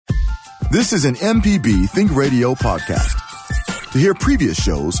This is an MPB Think Radio podcast. To hear previous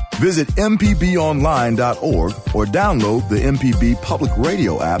shows, visit mpbonline.org or download the MPB Public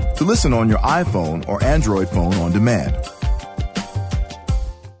Radio app to listen on your iPhone or Android phone on demand.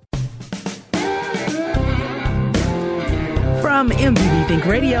 From MPB Think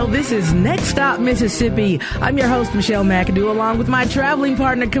Radio, this is Next Stop Mississippi. I'm your host, Michelle McAdoo, along with my traveling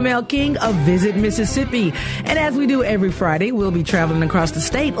partner, Kamel King of Visit Mississippi. And as we do every Friday, we'll be traveling across the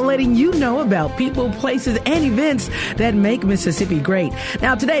state, letting you know about people, places, and events that make Mississippi great.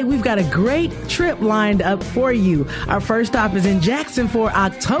 Now, today, we've got a great trip lined up for you. Our first stop is in Jackson for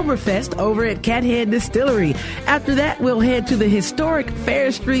Oktoberfest over at Cathead Distillery. After that, we'll head to the historic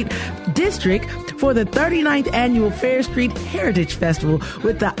Fair Street District for the 39th Annual Fair Street Heritage Festival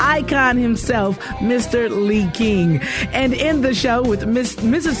with the icon himself, Mr. Lee King. And end the show with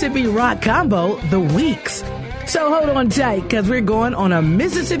Mississippi rock combo, The Weeks. So hold on tight, because we're going on a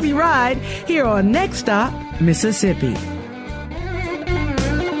Mississippi ride here on Next Stop, Mississippi.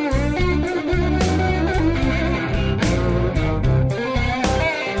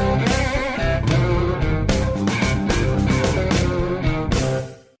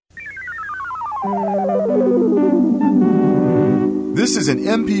 This is an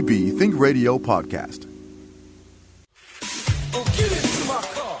MPB Think Radio podcast.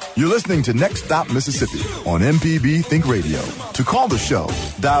 You're listening to Next Stop Mississippi on MPB Think Radio. To call the show,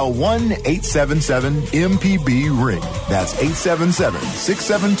 dial 1-877-MPB-RING. That's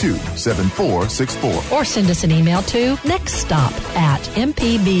 877-672-7464. Or send us an email to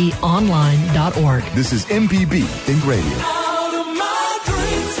nextstop@mpbonline.org. This is MPB Think Radio.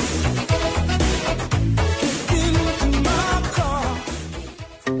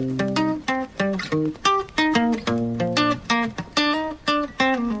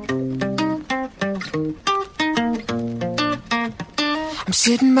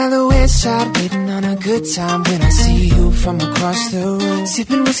 Sitting by the west side, waiting on a good time when I see you from across the room.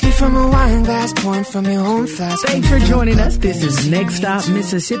 Sipping whiskey from a wine glass, pouring from your own flask. Thanks for joining us. This is Next Stop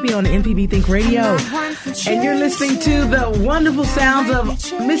Mississippi on MPB Think Radio. And you're listening to the wonderful sounds of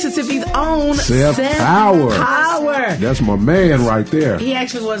Mississippi's own Seth Power. That's my man right there. He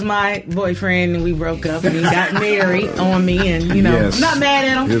actually was my boyfriend, and we broke up, and he got married on me, and, you know, Yes. I'm not mad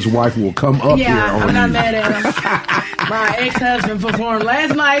at him. His wife will come up here on I'm not you. mad at him. My ex-husband performed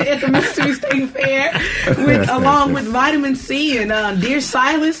last night at the Mississippi State Fair along with Vitamin C and Dear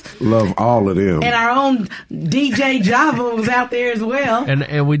Silas. Love all of them. And our own DJ Java was out there as well.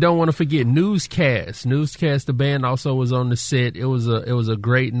 And we don't want to forget Newscast. Newscast, the band, also was on the set. It was a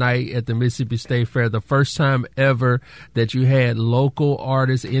great night at the Mississippi State Fair. The first time ever that you had local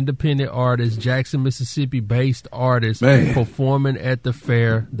artists, independent artists, Jackson, Mississippi-based artists performing at the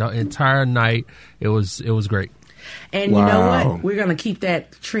fair the entire night. It was great. And you know what? We're going to keep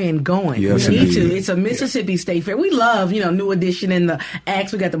that trend going. Yes, we need indeed. to. It's a Mississippi State Fair. We love, New Edition and the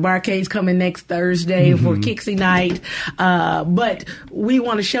acts. We got the Barcades coming next Thursday for Kixie Night. But we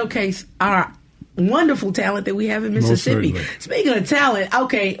want to showcase our wonderful talent that we have in Mississippi. Speaking of talent,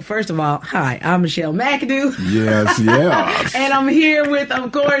 okay, first of all, hi, I'm Michelle McAdoo. Yes. And I'm here with,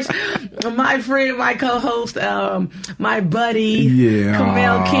 of course, my friend, my co-host, my buddy,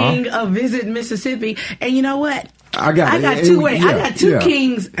 Kamel King of Visit Mississippi. And you know what? I got two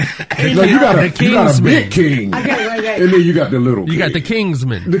kings. You got a big king. Okay. And then you got the little king. You got the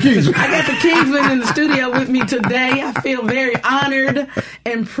Kingsman. I got the Kingsman in the studio with me today. I feel very honored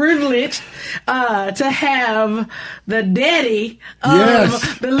and privileged to have the daddy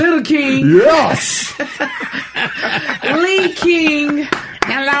of the little king. Yes. Lee King.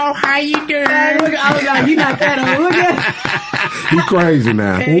 Hello, how you doing? Look, no, you not that old. Look at He crazy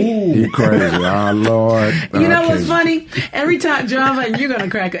now. He crazy. Oh, Lord. You know what's funny? Every time, Java, and you're going to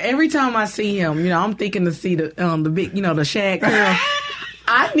crack it. Every time I see him, I'm thinking to see the big, the shag curl.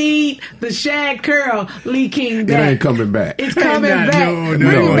 I need the shag curl, Lee King back. It ain't coming back. It's coming back. No, Bring it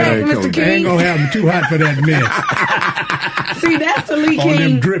it back, ain't Mr. coming King. back. Ain't gonna have them too hot for that mess. See, that's the Lee On them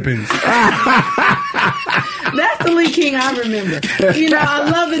King. drippings. That's the Lee King I remember. I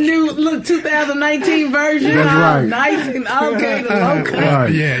love the new 2019 version. That's right. Nice and okay, the low cut.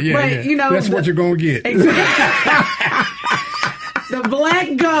 Right. Yeah. But, That's what you're gonna get. The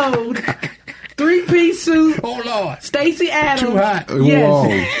black gold 3-piece suit. Oh Lord, Stacey Adams. too hot. Yes. Whoa.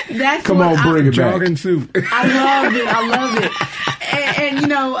 That's Come what on, bring it back. Jogging suit. I loved it. And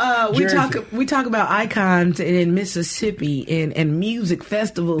we talk about icons in Mississippi and music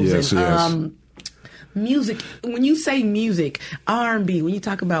festivals. Yes, and yes. music, when you say music, R&B, when you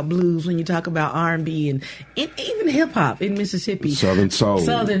talk about blues, when you talk about R&B and even hip hop in Mississippi, Southern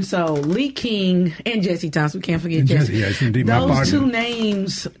Soul, Lee King and Jesse Thompson, we can't forget Jesse. Yes, indeed, my partner. Those two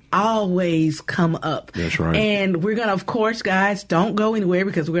names always come up. That's right. And we're going to, of course, guys, don't go anywhere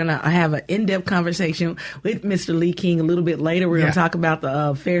because we're going to have an in-depth conversation with Mr. Lee King a little bit later. We're going to talk about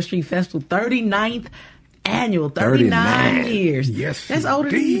the Fair Street Festival 39th annual, 39 years. Yes, that's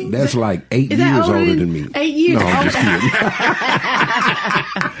older than you. That's like 8 years older than me. 8 years. No, I'm just kidding.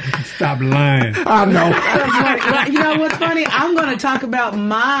 Stop lying. I know. Well, you know what's funny? I'm going to talk about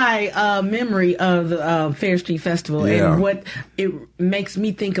my memory of the Fair Street Festival and what it makes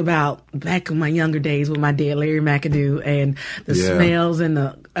me think about back in my younger days with my dad, Larry McAdoo, and the smells and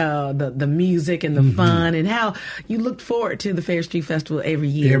the music and the fun and how you looked forward to the Fair Street Festival every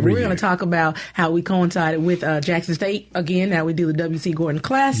year. We're going to talk about how we coincided with Jackson State again. Now we do the W.C. Gordon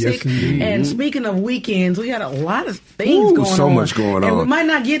Classic. Yes, and speaking of weekends, we got a lot of things going on. So much going on. And we might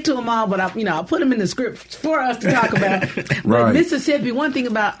not get to them all, but I'll put them in the script for us to talk about. Right. Mississippi, one thing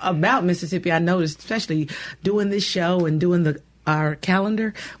about Mississippi I noticed, especially doing this show and doing our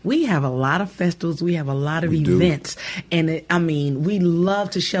calendar, we have a lot of festivals, we have a lot of events, and we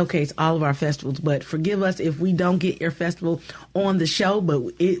love to showcase all of our festivals, but forgive us if we don't get your festival on the show, but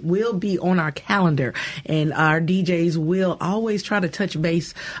it will be on our calendar, and our DJs will always try to touch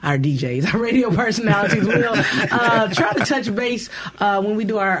base. Our radio personalities will try to touch base when we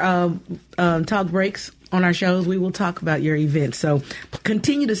do our talk breaks on our shows. We will talk about your events. So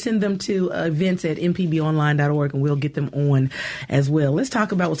continue to send them to events at mpbonline.org, and we'll get them on as well. Let's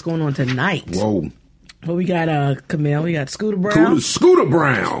talk about what's going on tonight. Whoa. Well, we got Camille. We got Scooter Brown. Scooter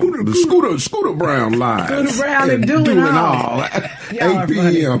Brown. Scooter Brown live. Scooter Brown and Doolin Hall. 8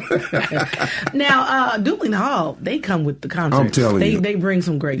 p.m. Now, Doolin Hall, they come with the concerts. I'm telling you. They bring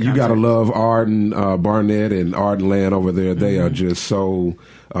some great concerts. You got to love Arden Barnett and Arden Land over there. They are just so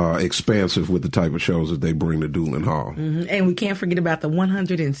expansive with the type of shows that they bring to Doolin Hall. Mm-hmm. And we can't forget about the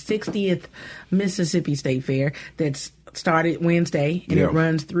 160th Mississippi State Fair that's started Wednesday, and it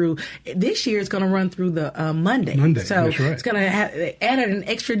runs through. This year, it's going to run through the Monday. So that's right. It's going to they added an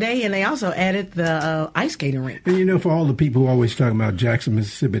extra day, and they also added the ice skating rink. And for all the people who always talking about Jackson,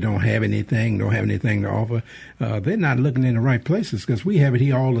 Mississippi, don't have anything to offer, they're not looking in the right places because we have it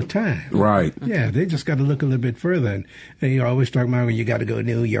here all the time. Right. Yeah, they just got to look a little bit further. And you're always talking about, you got to go to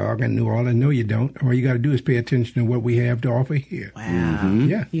New York and New Orleans. No, you don't. All you got to do is pay attention to what we have to offer here. Wow. Mm-hmm.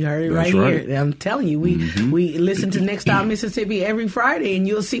 Yeah. You heard it That's right here. I'm telling you, we listen to Next Stop Mississippi every Friday, and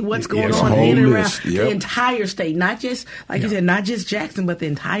you'll see what's going on in and around the entire state. Not just, like you said, not just Jackson, but the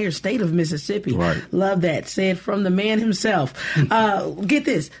entire state of Mississippi. Right. Love that. Said from the man himself. Get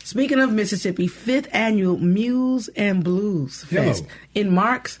this. Speaking of Mississippi, 5th annual Muse and Blues Fest in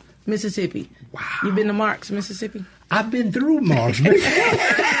Marks, Mississippi. Wow. You been to Marks, Mississippi? I've been through Marks.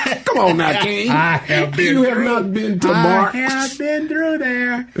 Come on now, King. I have been. You have not been to Marks. I have been through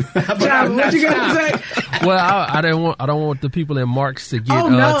there. John, what you gonna say? Well, I don't want the people in Marks to get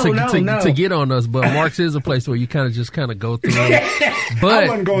to get on us, but Marks is a place where you kind of go through. But I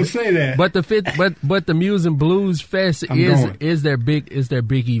wasn't gonna say that. But the Muse and Blues Fest is their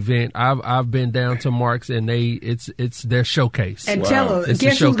big event. I've been down to Marks, and it's their showcase. And tell them,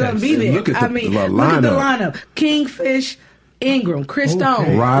 guess who's gonna be there? Look at the lineup. Kingfish, Ingram, Chris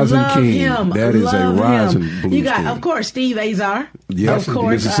Stone, Rising love King. him. That is love a rising him. blues You got, king. of course, Steve Azar. Yes, of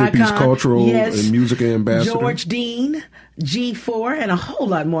course, Mississippi's icon. cultural and music ambassador. George Dean, G4, and a whole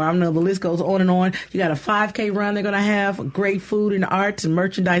lot more. I know the list goes on and on. You got a 5K run they're going to have, great food and arts and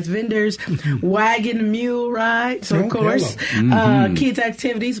merchandise vendors, wagon mule rides, of course, kids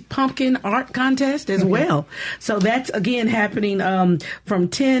activities, pumpkin art contest as well. So that's, again, happening from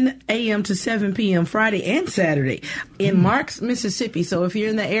 10 a.m. to 7 p.m. Friday and Saturday in Marks, Mississippi. So if you're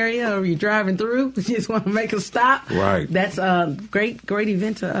in the area or you're driving through, you just want to make a stop. Right. That's a great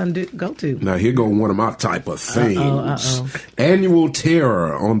event to go to. Now, here go one of my type of things. Annual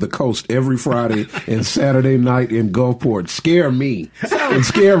Terror on the coast every Friday and Saturday night in Gulfport. Scare me and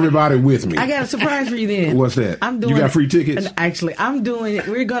scare everybody with me. I got a surprise for you then. What's that? I'm doing you got free tickets? Actually, I'm doing it.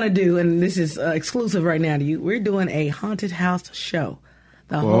 We're going to do, and this is exclusive right now to you, we're doing a haunted house show.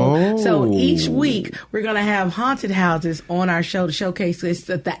 So each week we're going to have haunted houses on our show to showcase.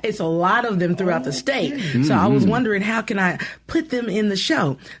 It's a lot of them throughout the state. So I was wondering, how can I put them in the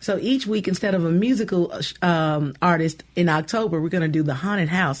show? So each week, instead of a musical artist in October, we're going to do the haunted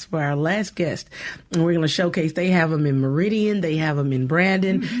house for our last guest, and we're going to showcase. They have them in Meridian, they have them in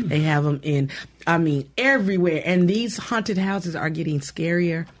Brandon, they have them in everywhere. And these haunted houses are getting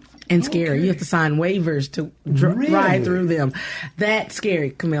scarier and scary. Okay. You have to sign waivers to ride through them. That's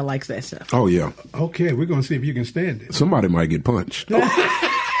scary. Camille likes that stuff. Oh, yeah. Okay, we're going to see if you can stand it. Somebody might get punched.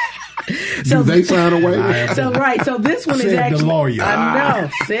 So Do they sign away? So this one is Said the actually lawyer. I know,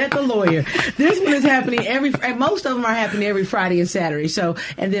 said the lawyer. This one is happening and most of them are happening every Friday and Saturday. So,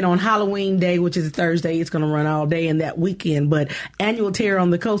 and then on Halloween Day, which is Thursday, it's going to run all day and that weekend. But Annual Terror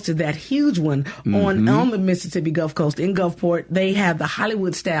on the Coast is that huge one on the Mississippi Gulf Coast in Gulfport. They have the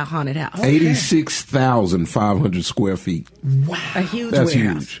Hollywood style haunted house. 86,500 square feet. Wow, a huge That's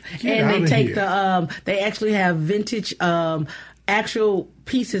warehouse. huge. And they take they actually have vintage actual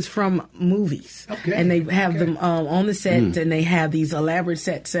pieces from movies. Okay. And they have them on the set, and they have these elaborate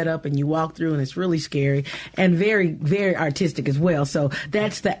sets set up, and you walk through, and it's really scary and very, very artistic as well. So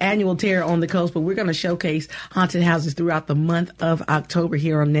that's the Annual Terror on the Coast, but we're going to showcase haunted houses throughout the month of October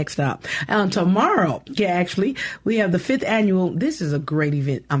here on Next Stop. Tomorrow, we have the 5th annual, this is a great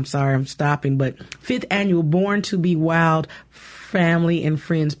event. I'm sorry, I'm stopping, but 5th annual Born to be Wild Family and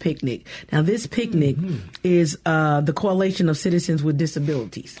Friends Picnic. Now, this picnic is the Coalition of Citizens with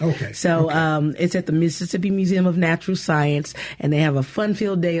Disabilities. Okay. So it's at the Mississippi Museum of Natural Science, and they have a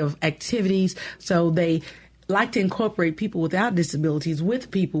fun-filled day of activities. So they like to incorporate people without disabilities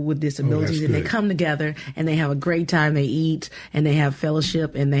with people with disabilities, and they come together and they have a great time. They eat and they have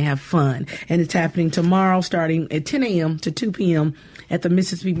fellowship and they have fun. And it's happening tomorrow starting at 10 a.m. to 2 p.m. at the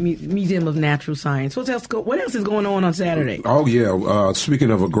Mississippi Museum of Natural Science. What else is going on Saturday? Oh, yeah. Speaking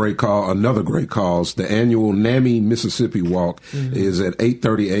of another great cause, the annual NAMI Mississippi Walk is at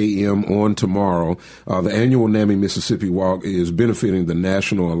 8:30 a.m. on tomorrow. The annual NAMI Mississippi Walk is benefiting the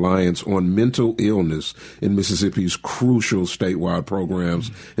National Alliance on Mental Illness in Mississippi's crucial statewide programs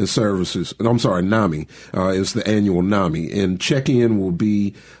and services. I'm sorry, NAMI is the annual NAMI. And check-in will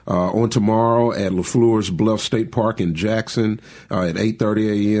be on tomorrow at LaFleur's Bluff State Park in Jackson at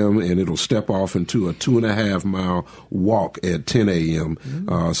 8:30 a.m., and it'll step off into a 2.5-mile walk at 10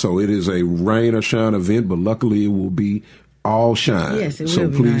 a.m. So it is a rain or shine event, but luckily it will be all shine. Yes, it so will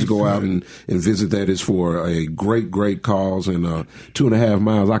be please nice. go out and visit that. It's for a great cause, and 2.5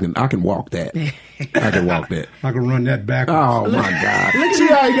 miles. I can walk that. I can walk that. I can run that backwards. Oh my God! See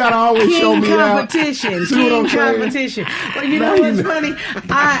how you gotta always show me competition. out. See what I'm saying? Competition. Well, you know what's funny?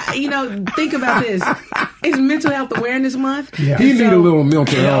 Think about this. It's Mental Health Awareness Month. Yeah. He need a little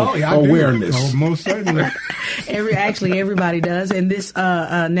mental health I awareness. do. Oh, most certainly. Everybody does. And this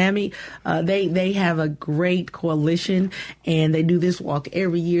NAMI, they have a great coalition, and they do this walk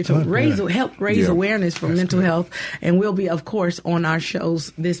every year to help raise awareness for mental health. And we'll be, of course, on our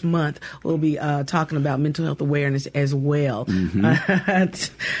shows this month. We'll be talking about mental health awareness as well.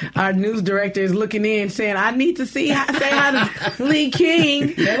 Our news director is looking in, saying, "I need to say hi to Lee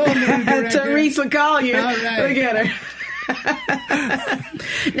King." Hello, Teresa Collier. All right. Look at her.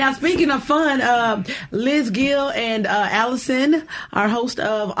 Now, speaking of fun, Liz Gill and Allison, our host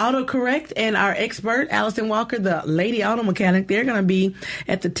of AutoCorrect, and our expert, Allison Walker, the lady auto mechanic, they're going to be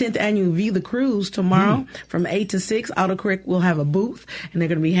at the 10th annual View the Cruise tomorrow from 8 to 6. AutoCorrect will have a booth, and they're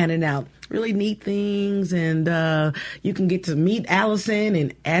going to be handing out really neat things, and you can get to meet Allison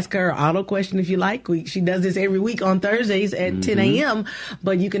and ask her an auto question if you like. She does this every week on Thursdays at 10 a.m.,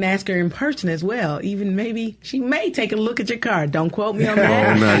 but you can ask her in person as well. Even maybe she may take a look at your car. Don't quote me on that.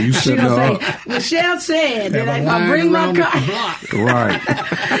 Oh, no, you She said gonna no. say, Michelle said that if I bring my car. Right.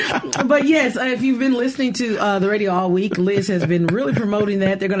 But yes, if you've been listening to the radio all week, Liz has been really promoting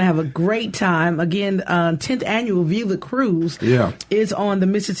that. They're going to have a great time. Again, 10th annual View the Cruise is on the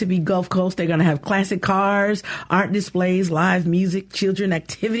Mississippi Gulf Coast. They're going to have classic cars, art displays, live music, children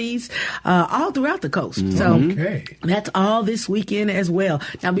activities, all throughout the coast. So that's all this weekend as well.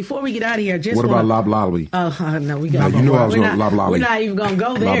 Now, before we get out of here, What about Lob Lolly? No, we got. You know I was going to Lob Lolly. We're not even going to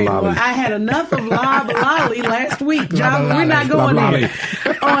go there anymore. Lolly. I had enough of Lob Lolly last week, John. We're not going there.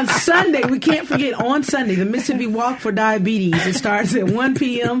 On Sunday, we can't forget, on Sunday, the Mississippi Walk for Diabetes. It starts at 1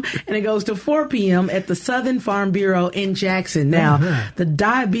 p.m. and it goes to 4 p.m. at the Southern Farm Bureau in Jackson. Now, the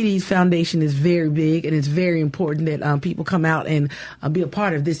Diabetes Foundation is very big, and it's very important that people come out and be a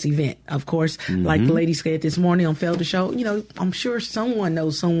part of this event. Of course, like the lady said this morning on Felder Show, I'm sure someone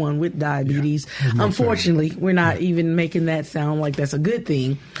knows someone with diabetes. Unfortunately, we're not even making that sound like that's a good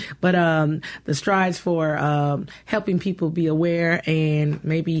thing. But the strides for helping people be aware and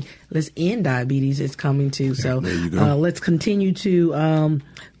maybe let's end diabetes is coming too. So let's continue to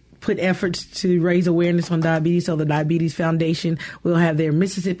put efforts to raise awareness on diabetes. So the Diabetes Foundation will have their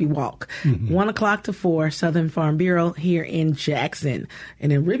Mississippi Walk, 1 o'clock to 4, Southern Farm Bureau here in Jackson.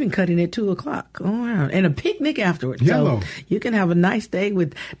 And then ribbon cutting at 2 o'clock. Oh, wow. And a picnic afterwards. Yellow. So you can have a nice day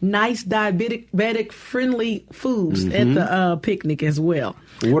with nice diabetic-friendly foods at the picnic as well.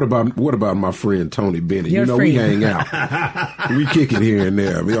 What about my friend Tony Bennett? Your We friend. hang out. We kick it here and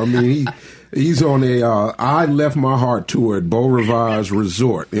there. I mean, he's on a I Left My Heart tour at Beau Rivage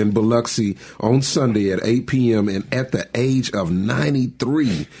Resort in Biloxi on Sunday at 8 p.m. And at the age of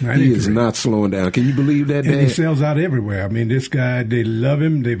 93, he is not slowing down. Can you believe that, And he Dad? sells out everywhere. I mean, this guy, they love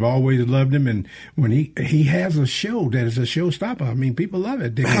him. They've always loved him. And when he has a show that is a showstopper, I mean, people love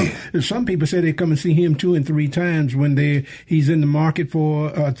it. They come, some people say they come and see him 2 and 3 times when he's in the market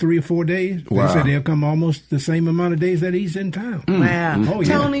for 3 or 4 days. Wow. They say they'll come almost the same amount of days that he's in town. Wow. Oh,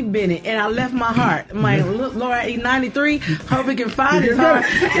 yeah. Tony Bennett. And I left my heart. I'm like, look, Laura, he's 93. Hope he can find his heart.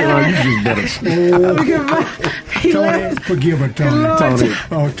 You just better. Hope he can find. He Tony, left. forgive her, Tony. Lord, Tony.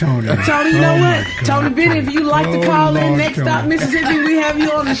 Oh, Tony. Tony, you know Oh, what? my God. Tony Bennett, if you'd like to Oh, call in Lord, next Tony. stop Mississippi, we have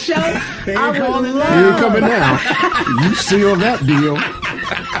you on the show. I would calling love. You ain't coming now. You seal that deal.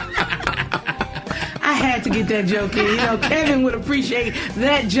 I had to get that joke in. You know, Kevin would appreciate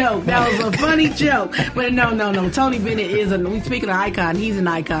that joke. That was a funny joke. But no. Tony Bennett is we speaking of icon, he's an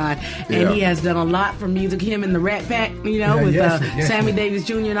icon. And Yeah. he has done a lot for music. Him and the Rat Pack, with yes, Sammy Davis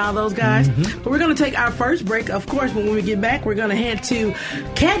Jr. and all those guys. But we're going to take our first break. Of course, when we get back, we're going to head to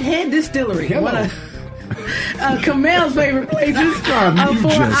Cathead Distillery. Hello. One of Kamel's favorite places God, you for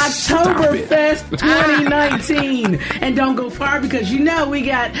just stop it. Oktoberfest 2019. And don't go far because we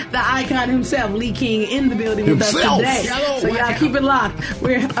got the icon himself, Lee King, in the building with us Himself. today. So y'all keep it locked.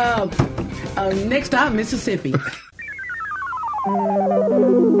 We're next stop, Mississippi.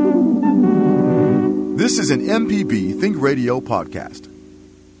 This is an MPB Think Radio podcast.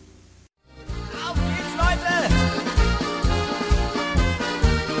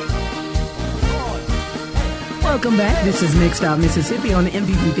 Welcome back. This is Next Stop Mississippi on the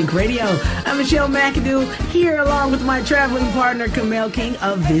MPB Think Radio. I'm Michelle McAdoo here along with my traveling partner, Kamel King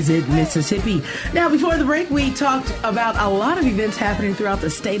of Visit Mississippi. Now, before the break, we talked about a lot of events happening throughout the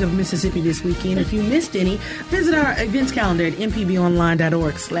state of Mississippi this weekend. If you missed any, visit our events calendar at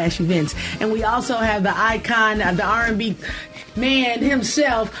mpbonline.org/events. And we also have the icon, the R&B man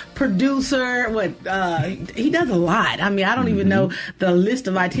himself, producer, he does a lot. I mean, I don't even know the list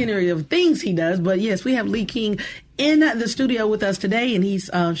of itinerary of things he does, but yes, we have Lee King in the studio with us today, and he's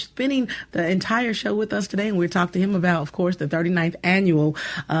spending the entire show with us today, and we're talking to him about, of course, the 39th annual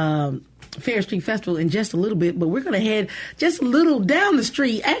Fair Street Festival in just a little bit, but we're going to head just a little down the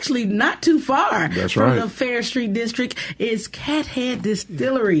street, actually not too far from the Fair Street District, is Cathead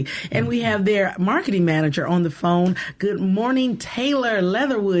Distillery, and we have their marketing manager on the phone. Good morning, Taylor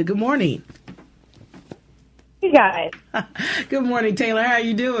Leatherwood. Good morning. Hey, guys. Good morning, Taylor. How are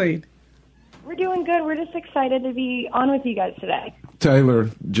you doing? We're doing good. We're just excited to be on with you guys today. Taylor,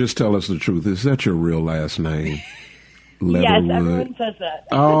 just tell us the truth. Is that your real last name? Leatherwood. Yes, everyone says that.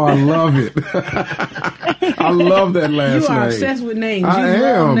 Oh, I love it. I love that last name. You are obsessed with names. I You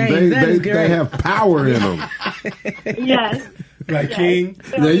love am. names. That is They great. have power in them. Yes. Like King.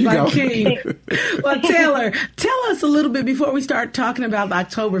 There you Like go. King. Well, Taylor, tell us a little bit before we start talking about the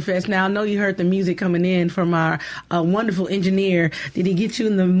Oktoberfest. Now, I know you heard the music coming in from our wonderful engineer. Did he get you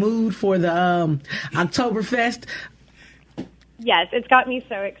in the mood for the Oktoberfest? Yes, it's got me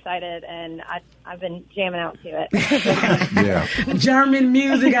so excited, and I've been jamming out to it. Yeah. German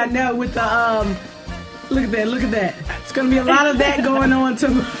music, I know, with the look at that. It's going to be a lot of that going on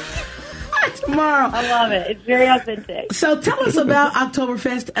tomorrow. I love it. It's very authentic. So tell us about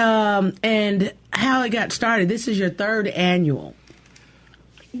Oktoberfest and how it got started. This is your 3rd annual.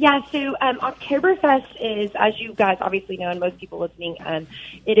 Yeah, so Oktoberfest is, as you guys obviously know, and most people listening,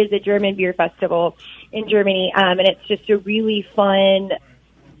 it is a German beer festival in Germany, and it's just a really fun,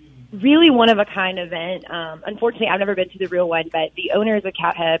 really one-of-a-kind event. Unfortunately, I've never been to the real one, but the owners of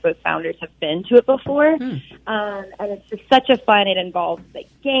Cathead, both founders, have been to it before, and it's just such a fun. It involves like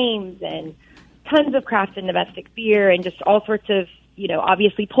games and tons of craft and domestic beer and just all sorts of,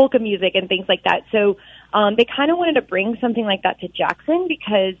 obviously polka music and things like that. So they kind of wanted to bring something like that to Jackson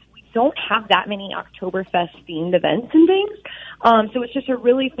because we don't have that many Oktoberfest-themed events and things. So it's just a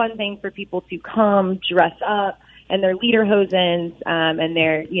really fun thing for people to come, dress up, and their lederhosens and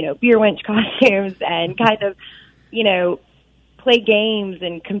their, beer wench costumes and kind of, play games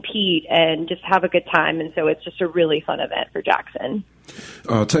and compete and just have a good time. And so it's just a really fun event for Jackson.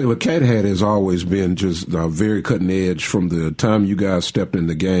 Taylor, Cat Hat has always been just very cutting edge from the time you guys stepped in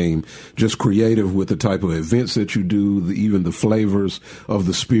the game, just creative with the type of events that you do, even the flavors of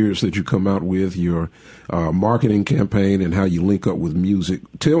the spirits that you come out with, your marketing campaign, and how you link up with music.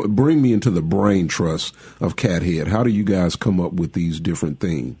 Bring me into the brain trust of Cat Hat. How do you guys come up with these different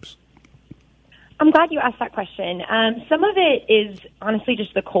themes? I'm glad you asked that question. Some of it is honestly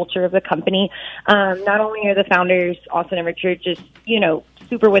just the culture of the company. Not only are the founders, Austin and Richard, just,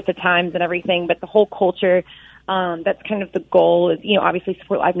 super with the times and everything, but the whole culture, that's kind of the goal is, obviously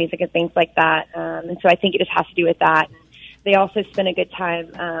support live music and things like that. And so I think it just has to do with that. They also spent a good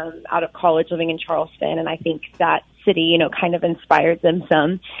time out of college living in Charleston, and I think that city, kind of inspired them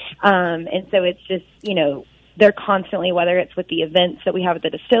some. And so it's just, they're constantly, whether it's with the events that we have at the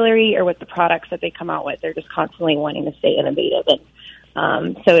distillery or with the products that they come out with, they're just constantly wanting to stay innovative.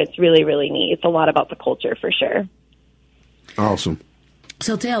 And so it's really, really neat. It's a lot about the culture for sure. Awesome.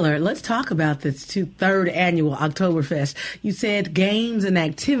 So, Taylor, let's talk about this third annual Oktoberfest. You said games and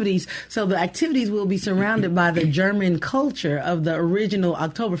activities. So the activities will be surrounded by the German culture of the original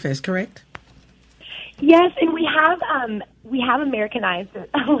Oktoberfest, correct? Yes, and we have Americanized it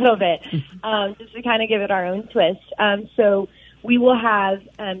a little bit, just to kind of give it our own twist. So we will have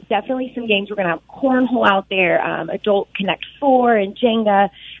definitely some games. We're going to have cornhole out there, adult Connect 4 and Jenga,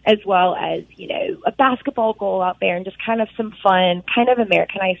 as well as, a basketball goal out there, and just kind of some fun, kind of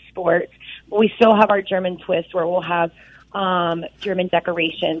Americanized sports. But we still have our German twist where we'll have German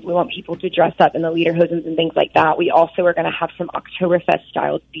decorations. We want people to dress up in the lederhosens and things like that. We also are going to have some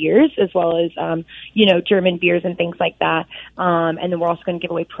Oktoberfest-styled beers, as well as, German beers and things like that. And then we're also going to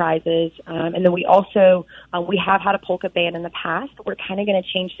give away prizes. And then we also, we have had a polka band in the past, but we're kind of going to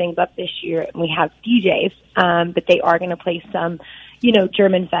change things up this year. And we have DJs, but they are going to play some,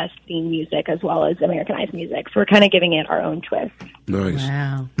 German Fest themed music as well as Americanized music. So we're kind of giving it our own twist. Nice.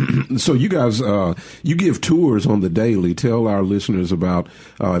 Wow. So you guys, you give tours on the daily. Tell our listeners about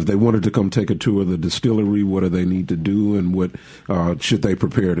if they wanted to come take a tour of the distillery, what do they need to do, and what should they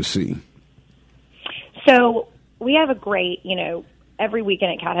prepare to see? So we have a great, every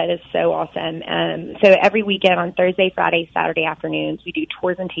weekend at Cat Hat is so awesome. So every weekend on Thursday, Friday, Saturday afternoons, we do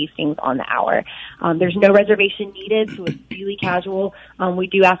tours and tastings on the hour. There's no reservation needed, so it's really casual. We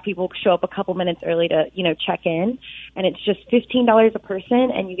do ask people to show up a couple minutes early to, check in. And it's just $15 a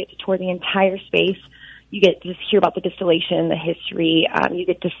person, and you get to tour the entire space. You get to hear about the distillation, the history. You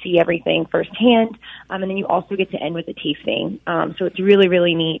get to see everything firsthand. And then you also get to end with a tasting. So it's really,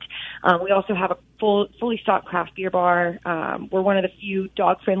 really neat. We also have a fully stocked craft beer bar. We're one of the few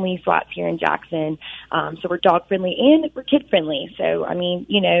dog-friendly slots here in Jackson. So we're dog-friendly and we're kid-friendly. So,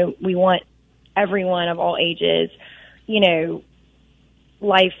 we want everyone of all ages,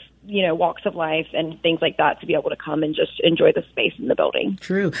 life, walks of life and things like that to be able to come and just enjoy the space in the building.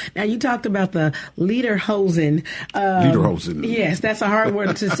 True. Now, you talked about the lederhosen. Lederhosen. Yes, that's a hard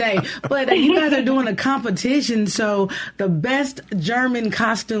word to say. But you guys are doing a competition, so the best German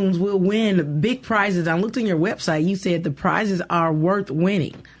costumes will win big prizes. I looked on your website. You said the prizes are worth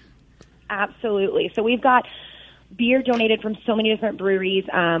winning. Absolutely. So we've got beer donated from so many different breweries,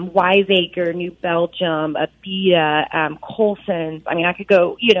 Wiseacre, New Belgium, Abita, Colson's. I mean, I could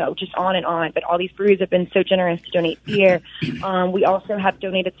go, just on and on, but all these breweries have been so generous to donate beer. We also have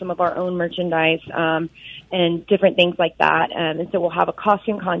donated some of our own merchandise, and different things like that. And so we'll have a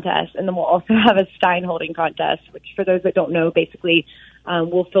costume contest, and then we'll also have a stein holding contest, which for those that don't know, basically,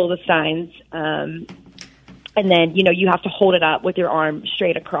 we'll fill the steins, and then, you have to hold it up with your arm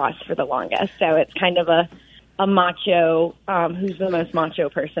straight across for the longest. So it's kind of a macho, who's the most macho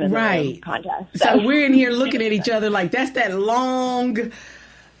person in the contest. So we're in here looking at each other like that's that long.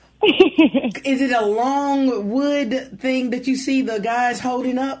 Is it a long wood thing that you see the guys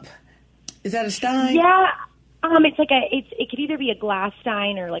holding up? Is that a stein? Yeah. It's like it could either be a glass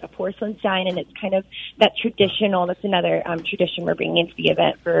stein or like a porcelain stein, and it's kind of that traditional. That's another tradition we're bringing into the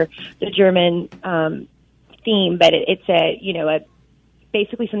event for the German theme, but it's a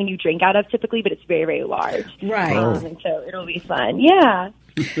basically something you drink out of typically, but it's very, very large. Right. And so it'll be fun. Yeah.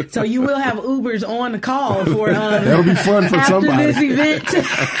 So you will have Ubers on the call for that'll be fun for after somebody. this event.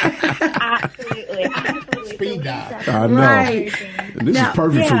 Absolutely. Speed dial. I know. Right. This is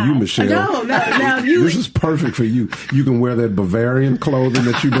perfect for you, Michelle. No. Now you. This is perfect for you. You can wear that Bavarian clothing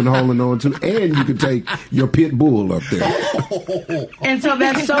that you've been holding on to, and you can take your pit bull up there. And so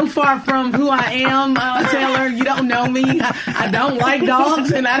that's so far from who I am, Taylor. You don't know me. I don't like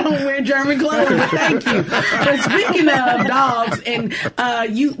dogs, and I don't wear German clothing. But thank you. But speaking of dogs, and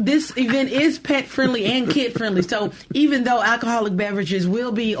this event is pet friendly and kid friendly. So even though alcoholic beverages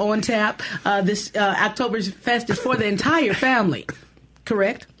will be on tap, this Oktoberfest is for the entire family.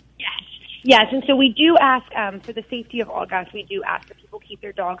 correct? Yes, and so we do ask, for the safety of all guests, we do ask that people keep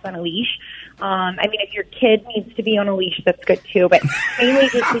their dogs on a leash. I mean, if your kid needs to be on a leash, that's good too, but mainly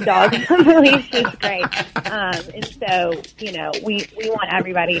just the dogs on the leash is great. And so, you know, we want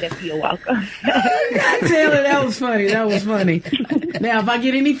everybody to feel welcome. Taylor, that was funny. Now, if I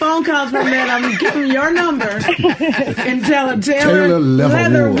get any phone calls from that, I'm going to give them your number and tell them Taylor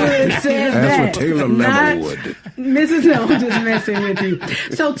Leatherwood says that. That's for Taylor Leatherwood. Mrs. Hill, I'm just messing with you.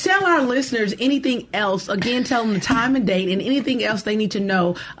 So tell our listeners anything else. Again, tell them the time and date and anything else they need to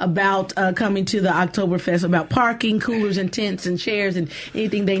know about coming to the Oktoberfest, about parking, coolers and tents and chairs and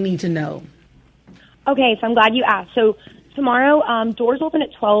anything they need to know. Okay, so I'm glad you asked. So tomorrow, doors open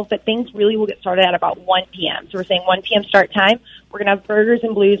at 12, but things really will get started at about 1 p.m. So we're saying 1 p.m. start time. We're going to have Burgers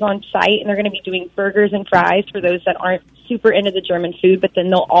and Blues on site, and they're going to be doing burgers and fries for those that aren't super into the German food, but then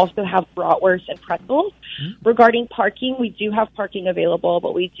they'll also have bratwurst and pretzels. Mm-hmm. Regarding parking, we do have parking available,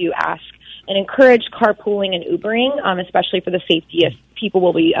 but we do ask and encourage carpooling and Ubering, especially for the safety if people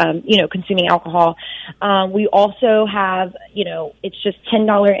will be, consuming alcohol. We also have, it's just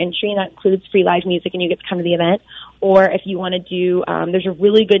 $10 entry, and that includes free live music, and you get to come to the event. Or if you want to do, there's a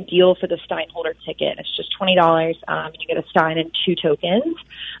really good deal for the Steinholder ticket. It's just $20, and you get a Stein and 2 tokens.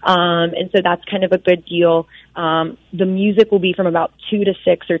 And so that's kind of a good deal. The music will be from about 2 to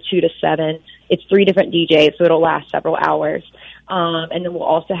 6 or 2 to 7. It's 3 different DJs, so it'll last several hours. And then we'll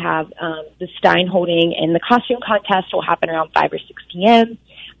also have the Stein holding, and the costume contest will happen around 5 or 6 p.m.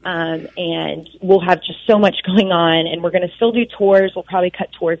 And we'll have just so much going on, and we're going to still do tours. We'll probably cut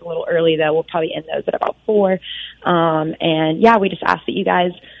tours a little early, though. We'll probably end those at about 4. And yeah, we just ask that you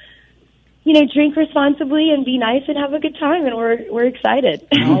guys, drink responsibly and be nice and have a good time, and we're excited.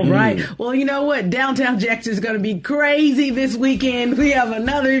 All right. Well, you know what? Downtown Jackson is going to be crazy this weekend. We have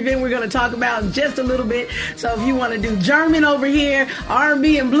another event we're going to talk about in just a little bit. So if you want to do German over here,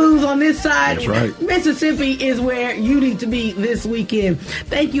 R&B and blues on this side, that's right. Mississippi is where you need to be this weekend.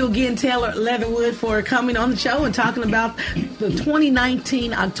 Thank you again, Taylor Leatherwood, for coming on the show and talking about the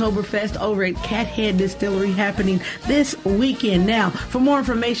 2019 Oktoberfest over at Cathead Distillery happening this weekend. Now, for more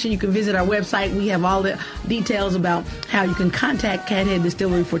information, you can visit our website. We have all the details about how you can contact Cathead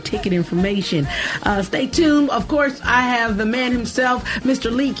Distillery for ticket information. Stay tuned. Of course, I have the man himself, Mr.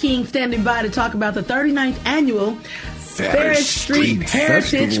 Lee King, standing by to talk about the 39th annual Ferris Street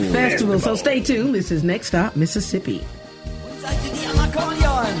Heritage Festival. So stay tuned. This is Next Stop, Mississippi.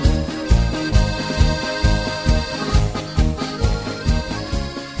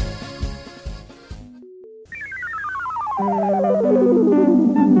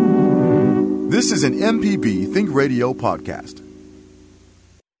 This is an MPB Think Radio podcast.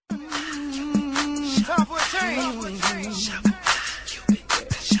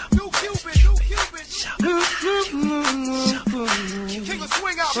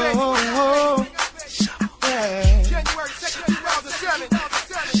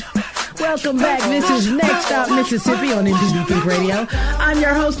 Welcome back. This is Next Stop Mississippi on MPB Think Radio. I'm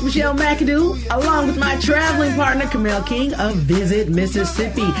your host, Michelle McAdoo, along with my traveling partner, Camille King of Visit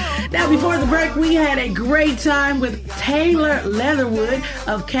Mississippi. Now, before the break, we had a great time with Taylor Leatherwood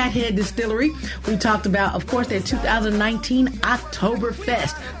of Cathead Distillery. We talked about, of course, their 2019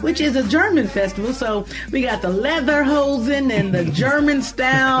 Oktoberfest, which is a German festival. So we got the Lederhosen and the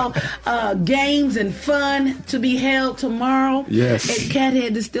German-style games and fun to be held tomorrow at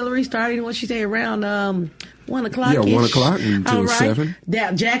Cathead Distillery, starting, what she say, around 1 o'clock. Yeah, 1 o'clock until 7.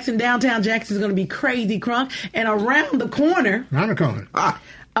 Downtown Jackson is going to be crazy crunk. And around the corner.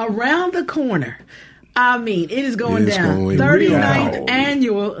 Around the corner. I mean, it is going down. 39th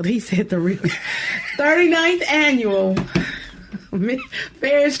annual. He said the real. 39th annual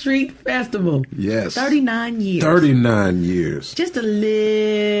Ferris Street Festival. Yes. 39 years. 39 years. Just a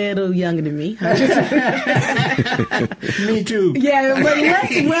little younger than me. Me too. Yeah, but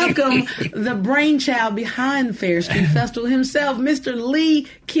let's welcome the brainchild behind the Ferris Street Festival himself, Mr. Lee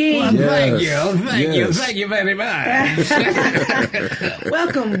King. Well, thank you very much.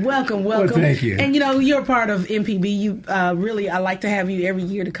 Welcome. Well, thank you. And you're part of MPB. You I like to have you every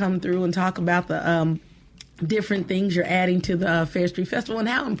year to come through and talk about the different things you're adding to the Ferris Street Festival and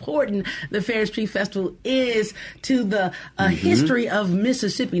how important the Ferris Street Festival is to the history of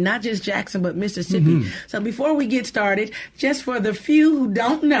Mississippi, not just Jackson, but Mississippi. So before we get started, just for the few who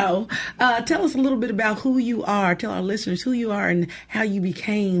don't know, tell us a little bit about who you are. Tell our listeners who you are and how you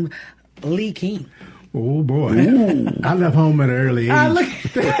became Lee King. Oh, boy. I left home at an early age. No.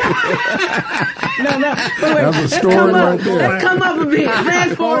 That's a story right there. Let's come up a bit.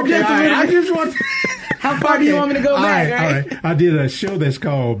 Fast forward just a minute. I just want How far do you want me to go back? All right. I did a show that's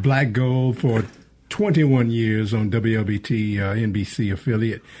called Black Gold for 21 years on WLBT NBC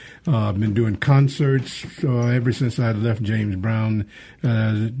affiliate. Been doing concerts ever since I left James Brown.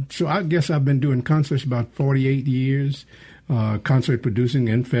 So I guess I've been doing concerts about 48 years. Concert producing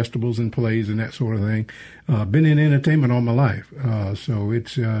and festivals and plays and that sort of thing. Been in entertainment all my life, so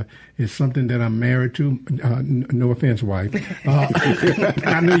it's something that I'm married to. No offense, wife.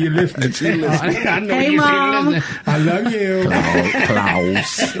 I know you're listening. I know hey, you're Mom. listening. I love you,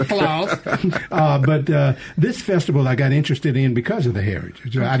 Klaus. But this festival I got interested in because of the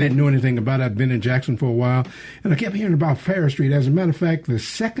heritage. I didn't know anything about it. I'd been in Jackson for a while, and I kept hearing about Fair Street. As a matter of fact, the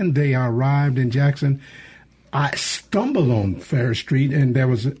second day I arrived in Jackson, I stumbled on Fair Street, and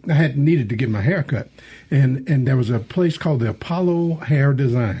I had needed to get my hair cut, and there was a place called the Apollo Hair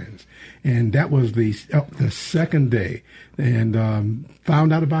Designs, and that was the second day, and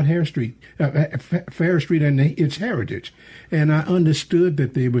found out about Fair Street and its heritage, and I understood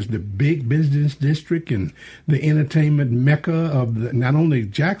that there was the big business district and the entertainment mecca of not only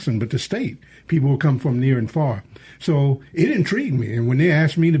Jackson but the state. People would come from near and far, so it intrigued me, and when they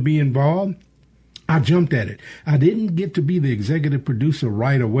asked me to be involved, I jumped at it. I didn't get to be the executive producer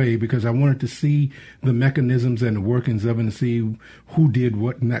right away because I wanted to see the mechanisms and the workings of it and see who did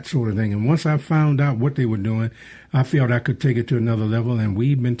what and that sort of thing. And once I found out what they were doing, I felt I could take it to another level, and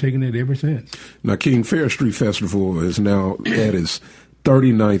we've been taking it ever since. Now, King, Fair Street Festival is now at its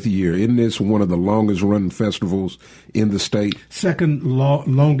 39th year. Isn't this one of the longest running festivals in the state? Second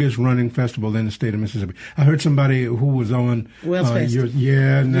longest running festival in the state of Mississippi. I heard somebody who was on Fest. They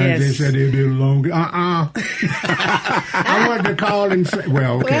said they did longer. I wanted to call and say,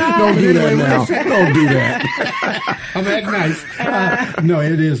 don't do that now. Don't do that. I'm acting nice. No,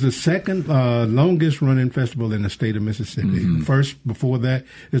 it is the second longest running festival in the state of Mississippi. Mm-hmm. First, before that,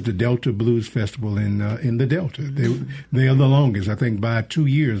 is the Delta Blues Festival in the Delta. They are the longest, I think, by 2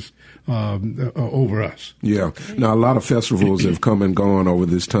 years over us. Yeah. Now, a lot of festivals have come and gone over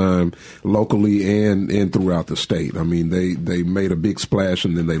this time, locally and throughout the state. I mean, they made a big splash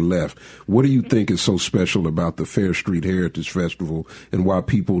and then they left. What do you think is so special about the Fair Street Heritage Festival and why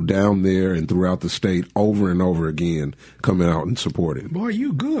people down there and throughout the state over and over again come out and support it? Boy,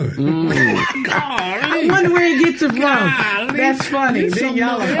 you good. I wonder where he gets it from. That's funny.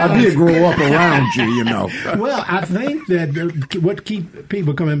 I did grow up around you, you know. Well, I think that what keep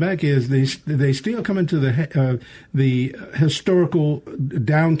people coming back is they still come into the historical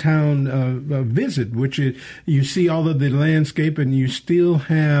downtown visit, which is, you see all of the landscape, and you still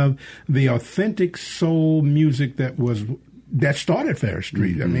have the authentic soul music that started Fair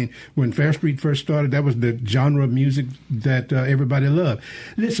Street. Mm-hmm. I mean, when Fair Street first started, that was the genre of music that everybody loved.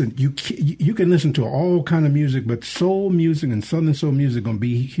 Listen, you can listen to all kind of music, but soul music and Southern soul music going to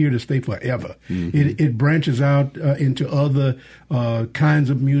be here to stay forever. Mm-hmm. It branches out into other kinds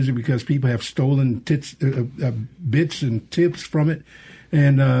of music because people have stolen bits and tips from it.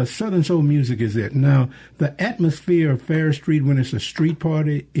 And Southern soul music is it. Now, the atmosphere of Fair Street when it's a street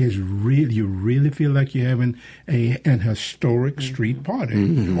party is you really feel like you're having an historic street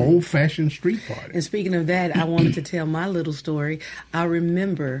party, old-fashioned street party. And speaking of that, I wanted to tell my little story. I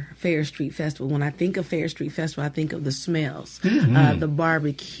remember Fair Street Festival. When I think of Fair Street Festival, I think of the smells, the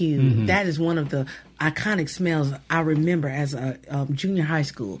barbecue. Mm-hmm. That is one of the iconic smells I remember as a junior high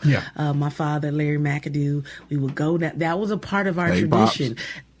school. Yeah. My father, Larry McAdoo, we would go down. That was a part of our tradition. Pops.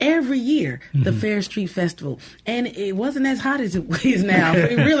 Every year, the Fair Street Festival, and it wasn't as hot as it is now.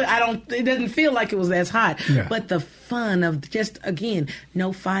 It doesn't feel like it was as hot. Yeah. But the fun of just, again,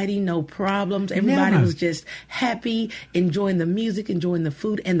 no fighting, no problems. Everybody was just happy, enjoying the music, enjoying the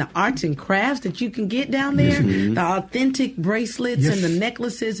food, and the arts and crafts that you can get down there. Mm-hmm. The authentic bracelets and the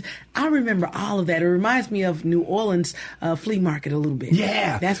necklaces. I remember all of that. It reminds me of New Orleans flea market a little bit.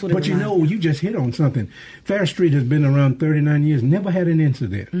 Yeah. That's what it But you know, you just hit on something. Fair Street has been around 39 years, never had an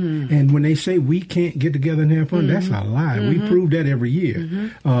incident. Mm. And when they say we can't get together and have fun, that's a lie. We prove that every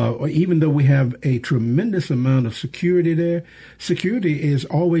year. Even though we have a tremendous amount of security there, security is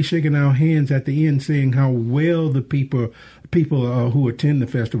always shaking our hands at the end, saying how well the people who attend the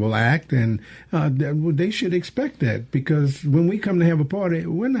festival act, and they should expect that, because when we come to have a party,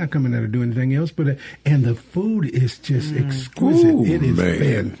 we're not coming out to do anything else. And the food is just exquisite. Ooh, it is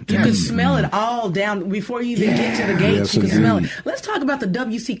fantastic. You can smell it all down before you even get to the gates. You can smell it. Let's talk about the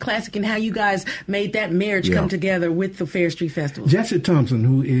WC Classic and how you guys made that marriage come together with the Fair Street Festival. Jesse Thompson,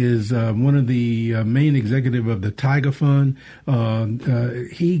 who is one of the main executive of the Tiger Fund,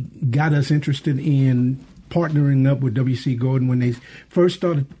 he got us interested in partnering up with W.C. Gordon when they first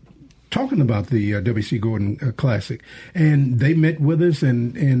started talking about the W.C. Gordon Classic, and they met with us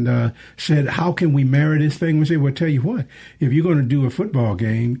and said, how can we marry this thing? We said, well, tell you what, if you're going to do a football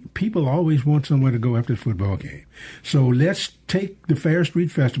game, people always want somewhere to go after the football game. So let's take the Fair Street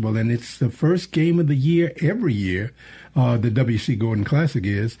Festival, and it's the first game of the year every year, the W.C. Gordon Classic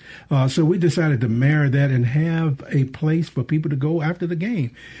is. So we decided to marry that and have a place for people to go after the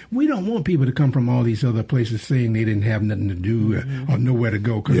game. We don't want people to come from all these other places saying they didn't have nothing to do or nowhere to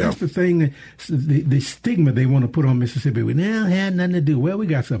go, because that's the thing, that the stigma they want to put on Mississippi. We now have nothing to do. Well, we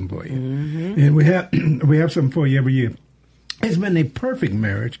got something for you. And we have something for you every year. It's been a perfect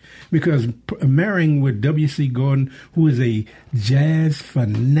marriage, because marrying with W.C. Gordon, who is a jazz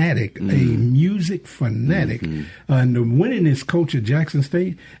fanatic, a music fanatic, and the winningest coach at Jackson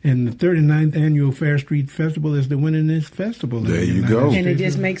State, and the 39th Annual Fair Street Festival is the winningest festival. There you go. And it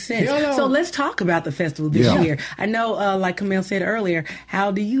just makes sense. So let's talk about the festival this year. I know, like Camille said earlier,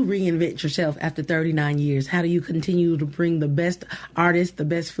 how do you reinvent yourself after 39 years? How do you continue to bring the best artists, the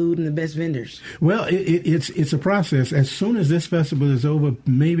best food, and the best vendors? Well, it's a process. As soon as this festival is over,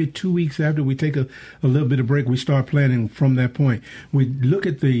 maybe 2 weeks after we take a little bit of break, we start planning from that point. We look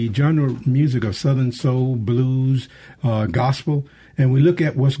at the genre music of Southern soul, blues, gospel, and we look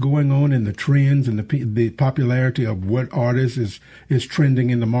at what's going on in the trends and the popularity of what artist is trending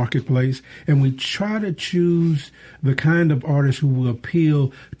in the marketplace, and we try to choose the kind of artist who will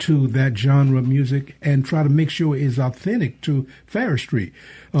appeal to that genre of music and try to make sure it's authentic to Fair Street.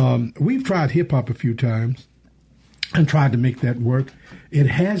 We've tried hip-hop a few times and tried to make that work. It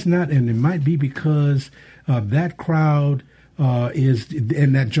has not, and it might be because that crowd is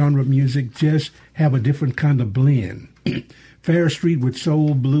in that genre of music just have a different kind of blend. Fair Street with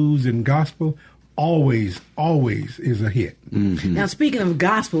soul, blues, and gospel always is a hit. Now, speaking of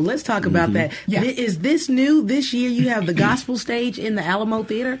gospel, let's talk about that. Yeah. Is this new? This year you have the gospel stage in the Alamo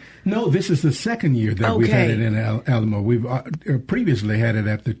Theater? No, this is the second year that we've had it in Alamo. We've previously had it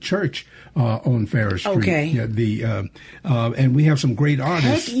at the church on Fair Street. Okay. Yeah, and we have some great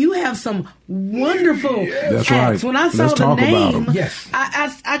artists. Heck, you have some wonderful That's acts. right. When I saw Let's the talk about name, 'em. Yes.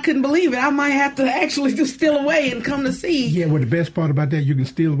 I couldn't believe it. I might have to actually just steal away and come to see. Yeah, well, the best part about that, you can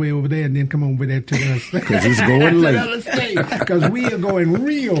steal away over there and then come over there to us. Because it's going late. Because we are going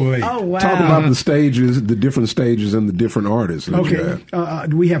real late. Oh, wow. Talk about the stages, the different stages and the different artists that you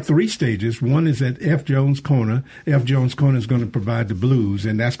have. We have 3 stages. One is at F. Jones Corner. F. Jones Corner is going to provide the blues,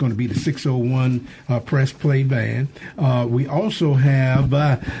 and that's going to be the 601 Press Play Band. We also have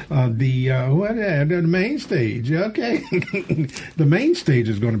the main stage. Okay. The main stage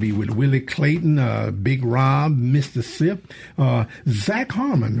is going to be with Willie Clayton, Big Rob, Mr. Sip, Zach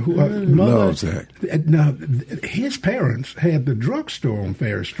Harmon, who Love Zach. Now, his parents had the drugstore on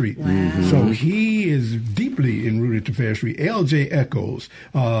Fair Street. So he is deeply enrooted to Fair Street. L.J. Echols,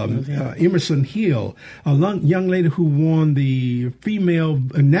 Emerson Hill, a young lady who won the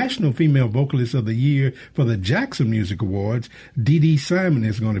National Female Vocalist of the Year for the Jackson Music Awards. Dee Simon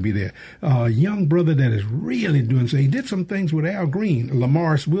is going to be there. A young brother that is really doing so. He did some things with Al Green,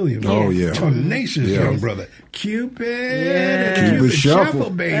 Lamaris Williams. Oh, yeah. Tenacious young brother. Cupid Cupid Shuffle,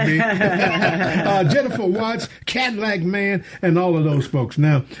 baby. Jennifer Watts, Cadillac Man, and all of those folks.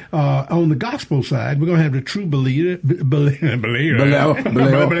 Now, on the gospel side, we're going to have the True Believer,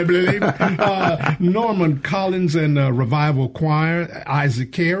 Norman Collins and Revival Choir,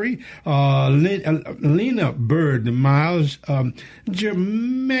 Isaac Carey, Lena Bird Miles,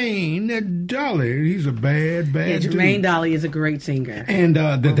 Jermaine Dolly. He's a bad dude. Jermaine Dolly is a great singer. And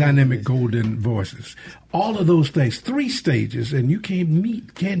the Dynamic Golden Voices. All of those things, 3 stages, and you can't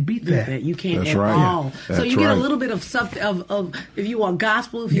beat that. You can't That's at right. all. Yeah. So you That's get a right. little bit of stuff of if you want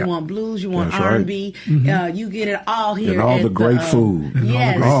gospel, if you want blues, you want That's right. R&B, you get it all here. And all at the great food.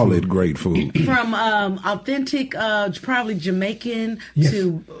 Yes. All that great food. From authentic, probably Jamaican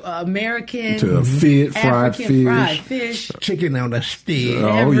to American To fried African fish. fried fish. Chicken on a stick.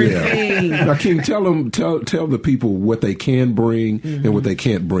 Oh, Everything. yeah. Now, King, tell the people what they can bring and what they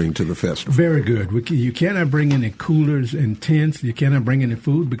can't bring to the festival. Very good. You cannot bring any coolers and tents. You cannot bring any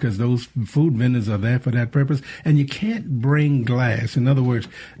food because those food vendors are there for that purpose. And you can't bring glass. In other words,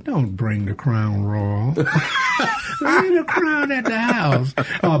 don't bring the Crown Royal. Leave the Crown at the house.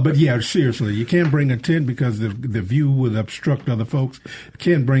 But yeah, seriously, you can't bring a tent because the view will obstruct other folks. You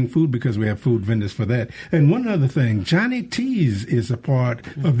can't bring food because we have food vendors for that. And one other thing, Johnny T's is a part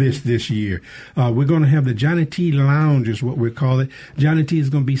of this year. We're going to have the Johnny T Lounge is what we call it. Johnny T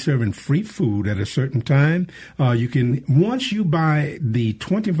is going to be serving free food at a certain time. You can, once you buy the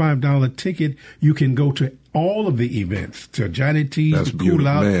 $25 ticket, you can go to all of the events, to Johnny T's, That's to beautiful. Cool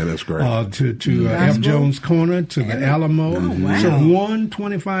Out, Man, that's great. to F. Jones Corner, to the Alamo. wow. So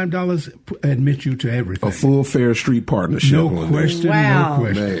 $125 admits you to everything. A full Fair Street partnership. No on question, Wow. no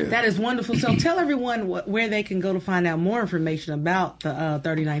question. Man. That is wonderful. So tell everyone where they can go to find out more information about the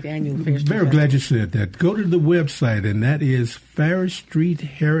 39th Annual Fair Street Very glad you said that. Go to the website, and that is Fair Street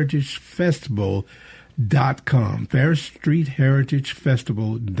Heritage Festival.com,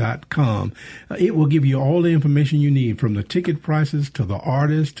 fairstreetheritagefestival.com. It will give you all the information you need, from the ticket prices to the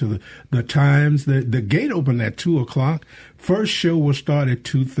artists to the times. The gate opened at 2 o'clock. First show will start at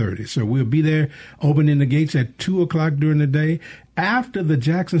 2:30. So we'll be there opening the gates at 2 o'clock during the day. After the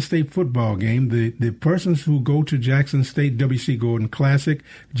Jackson State football game, the persons who go to Jackson State WC Gordon Classic,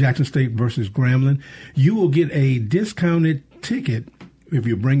 Jackson State versus Grambling, you will get a discounted ticket. If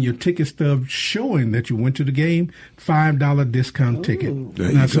you bring your ticket stub showing that you went to the game, $5 discount ticket.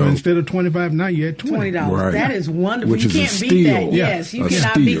 There Now, you so go. instead of $25, now you're at $20. $20. Right. That is wonderful. Which you is a can't beat steal. that. Yeah, Yes, you a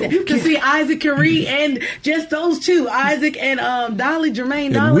cannot steal. beat that. To see Isaac Caree and just those two, Isaac and Dolly, Jermaine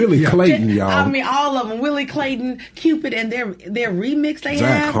And Dolly. Willie Clayton, Just- y'all. I mean, all of them. Willie Clayton, Cupid, and their remix they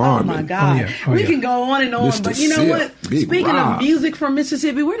Zach have. Harmon. Oh, my God. Oh, yeah. Oh, we yeah. can go on and on. Mr. But you know Sip, what? Big Speaking Rob. of music from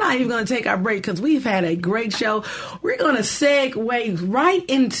Mississippi, we're not even going to take our break because we've had a great show. We're going to segue right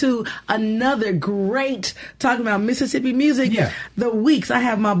into another great talking about Mississippi music. Yeah. The Weeks. I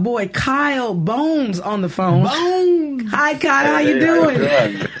have my boy Kyle Bones on the phone. Bones. Hi, Kyle. How you doing?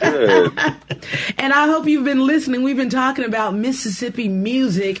 Good. And I hope you've been listening. We've been talking about Mississippi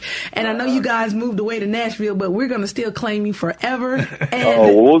music, and I know you guys moved away to Nashville, but we're going to still claim you forever. And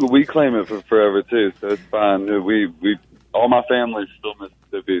Oh, well, we claim it for forever too, so it's fine. We all my family's still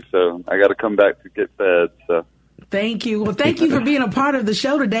Mississippi, so I got to come back to get fed. So. thank you. Well, thank you for being a part of the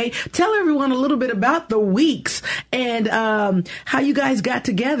show today. Tell everyone a little bit about the Weeks and how you guys got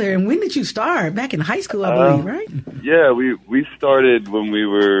together, and when did you start? Back in high school, I believe, right? Yeah, we started when we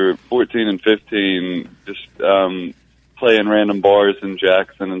were 14 and 15, just playing random bars in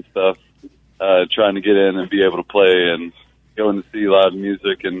Jackson and stuff, trying to get in and be able to play and going to see live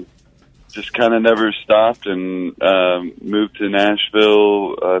music, and just kind of never stopped, and moved to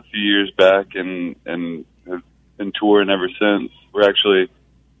Nashville a few years back, and have been touring ever since. We're actually,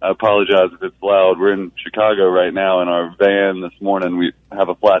 I apologize if it's loud, we're in Chicago right now in our van this morning. We have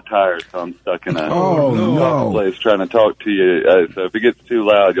a flat tire, so I'm stuck in a place trying to talk to you. So if it gets too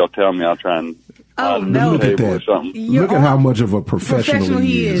loud, y'all tell me. I'll try and no. Look at table or that. something. Look at how much of a professional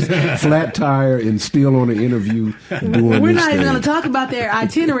he is. Flat tire and still on the interview doing We're this not even thing. going to talk about their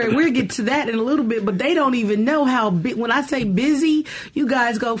itinerary. We'll get to that in a little bit, but they don't even know how when I say busy, you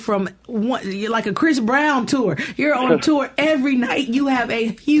guys go from you're like a Chris Brown tour. You're on tour every night. You have a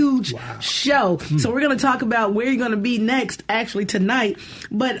huge show. So we're going to talk about where you're going to be next, actually tonight.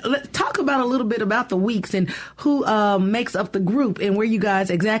 But let's talk about a little bit about the Weeks and who makes up the group and where you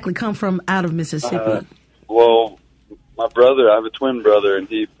guys exactly come from out of Mississippi. Well, my brother, I have a twin brother, and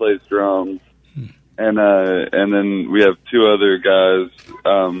he plays drums. And then we have two other guys.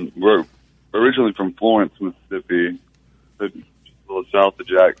 We're originally from Florence, Mississippi, so just a little south of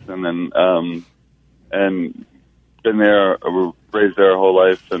Jackson, and been there, were raised there our whole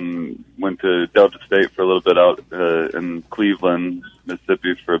life, and went to Delta State for a little bit out in Cleveland,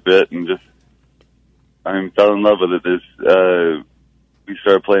 Mississippi for a bit, and just, fell in love with it. We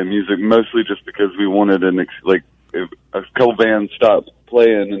started playing music mostly just because we wanted a couple bands stopped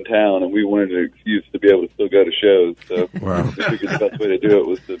playing in town, and we wanted an excuse to be able to still go to shows. So Wow. I figured the best way to do it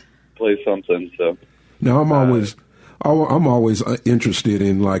was to play something. So Now I'm always interested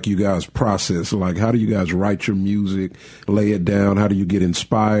in like you guys process. Like, how do you guys write your music, lay it down? How do you get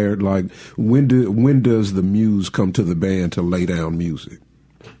inspired? Like, when does the muse come to the band to lay down music?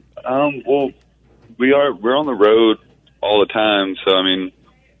 Well, we're on the road all the time, so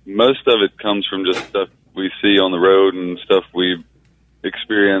most of it comes from just stuff we see on the road and stuff we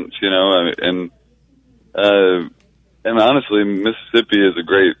experience, and honestly, Mississippi is a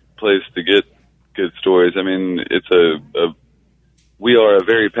great place to get good stories. We are a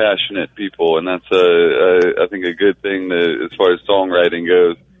very passionate people, and that's I think a good thing that, as far as songwriting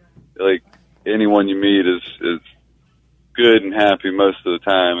goes. Like, anyone you meet is good and happy most of the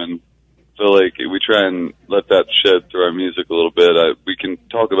time, and feel like we try and let that shed through our music a little bit. We can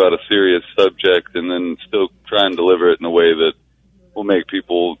talk about a serious subject and then still try and deliver it in a way that will make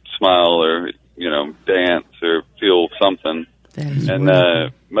people smile or, dance or feel something. And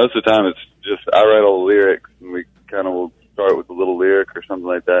most of the time it's just, I write all the lyrics, and we kind of will start with a little lyric or something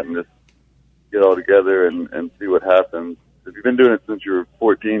like that and just get all together and see what happens. If you've been doing it since you were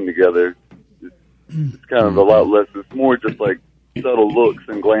 14 together, it's kind of a lot less. It's more just like subtle looks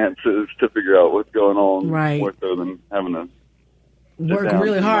and glances to figure out what's going on, right, more so than having to work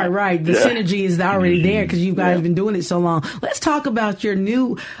really hard, right? The synergy is already there because you guys have been doing it so long. Let's talk about your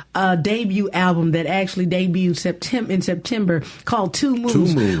new debut album that actually debuted in September called Two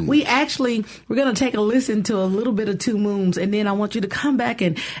Moons. We're going to take a listen to a little bit of Two Moons, and then I want you to come back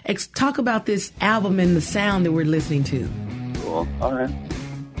and talk about this album and the sound that we're listening to. Cool. All right.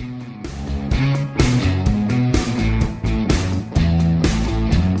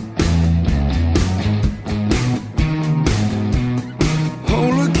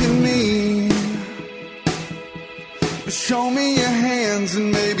 Show me your hands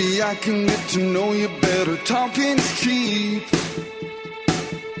and maybe I can get to know you better. Talking is cheap.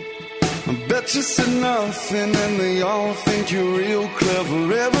 I bet you said nothing and they all think you're real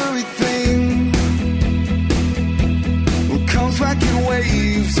clever. Everything comes back in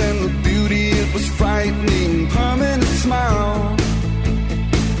waves and the beauty, it was frightening. Permanent smile.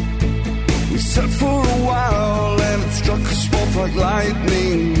 We sat for a while and it struck us both like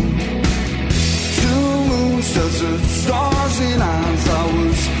lightning. Desert stars in eyes, I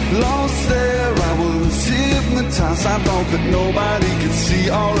was lost there, I was hypnotized. I thought that nobody could see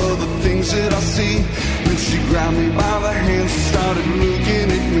all of the things that I see. Then she grabbed me by the hand, she started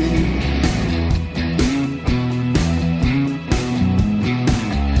looking at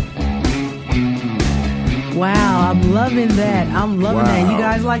me. Wow, I'm loving that. I'm loving that. You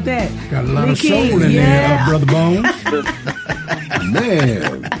guys like that? Got a lot of soul in there, Brother Bones.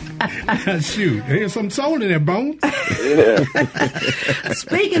 Man. Shoot, there's some soul in there, Bones. Yeah.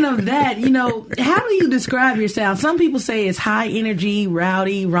 Speaking of that, how do you describe your sound? Some people say it's high energy,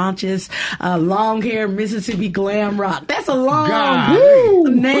 rowdy, raunchous, long hair, Mississippi glam rock. That's a long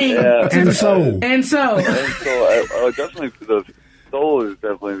name. Yeah. And soul. And so. Definitely, the soul is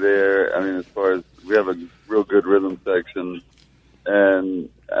definitely there. I mean, as far as we have a real good rhythm section, and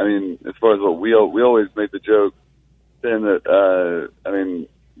I mean, as far as what we always make the joke saying that,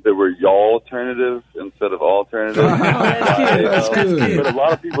 that we're y'all alternative instead of alternative. That's good. But a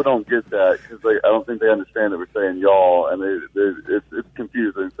lot of people don't get that because I don't think they understand that we're saying y'all, and it's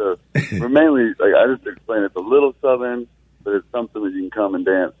confusing. So we're mainly, I just explain it's a little Southern, but it's something that you can come and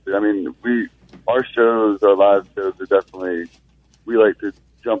dance to. I mean, our shows, our live shows are definitely, we like to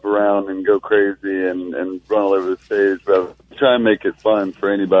jump around and go crazy and run all over the stage, but try and make it fun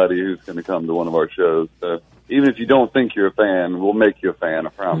for anybody who's going to come to one of our shows. So even if you don't think you're a fan, we'll make you a fan, I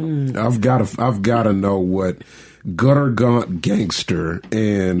promise. I've got to know what Gutter Gaunt Gangster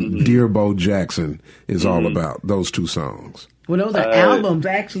and Dear Bo Jackson is all about, those two songs. Well, those are albums,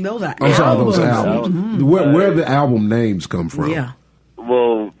 actually. Those are albums. Sorry, those albums. Mm-hmm. Where the album names come from? Yeah.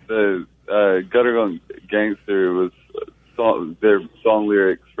 Well, the Gutter Gaunt Gangster was their song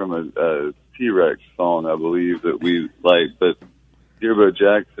lyrics from a T-Rex song, I believe, that we liked. But Dear Bo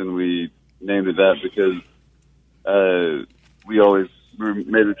Jackson, we named it that because we always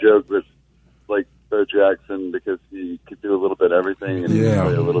made a joke with like Bo Jackson because he could do a little bit of everything and play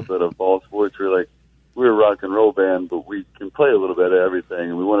a little bit of ball sports. We're a rock and roll band, but we can play a little bit of everything,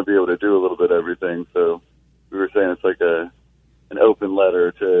 and we want to be able to do a little bit of everything. So we were saying it's like an open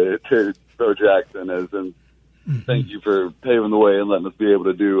letter to Bo Jackson, as in thank you for paving the way and letting us be able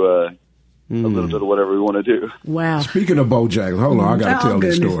to do a little bit of whatever we want to do. Wow. Speaking of Bo Jackson, hold on, I got to tell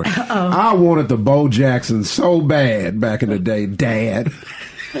this story. I wanted the Bo Jackson so bad back in the day, Dad.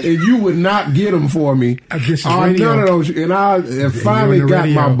 And you would not get them for me. None of those. And I finally got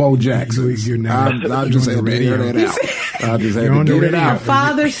my Bo Jacksons. I just had to air that out. I just had to get it out.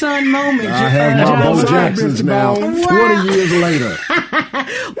 Father-son moment. I have my Bo Jacksons now, 20 years later.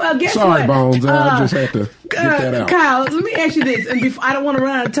 Well, guess Sorry, what? Bones. I just had to get that out. Kyle, let me ask you this. And I don't want to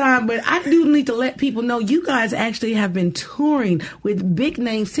run out of time, but I do need to let people know you guys actually have been touring with big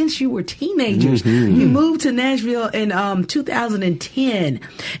names since you were teenagers. Mm-hmm. You moved to Nashville in 2010.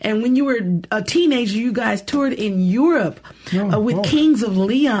 And when you were a teenager, you guys toured in Europe with Kings of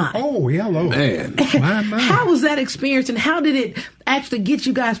Leon. Oh, hello. Man. How was that experience, and how did it actually get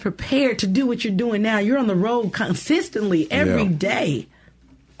you guys prepared to do what you're doing now? You're on the road consistently every day.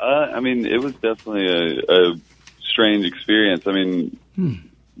 It was definitely a strange experience. To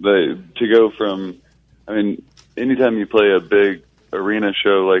go from, anytime you play a big arena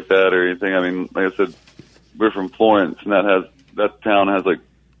show like that or anything, like I said, we're from Florence, and that town has like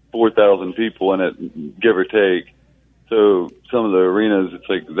 4,000 people in it, give or take. So some of the arenas, it's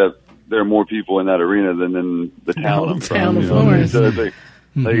like that there are more people in that arena than in the town I'm from. Of Florence. So it's like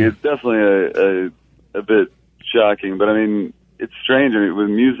it's definitely a bit shocking, but it's strange. With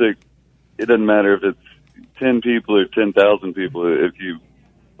music, it doesn't matter if it's 10 people or 10,000 people. If you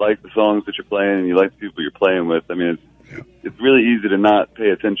like the songs that you're playing and you like the people you're playing with, it's really easy to not pay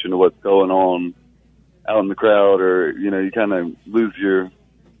attention to what's going on out in the crowd, or you kind of lose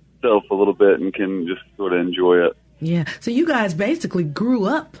yourself a little bit and can just sort of enjoy it. Yeah. So you guys basically grew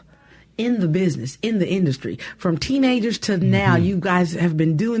up in the business, in the industry, from teenagers to now. You guys have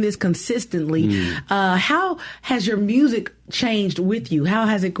been doing this consistently. How has your music changed with you? How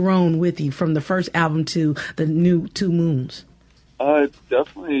has it grown with you from the first album to the new Two Moons? It's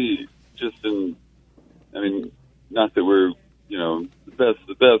definitely just not that we're,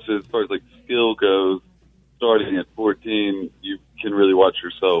 the best as far as like skill goes. Starting at 14, you can really watch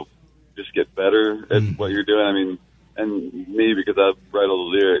yourself just get better at what you're doing. And me, because I write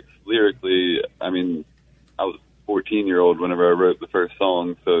all the lyrics, lyrically, I was a 14-year-old whenever I wrote the first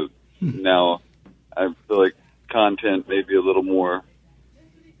song, so now I feel like content may be a little more,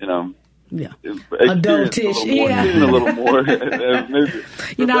 adultish, a little more. Maybe.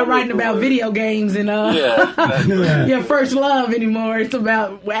 You're not writing about video games and your first love anymore. It's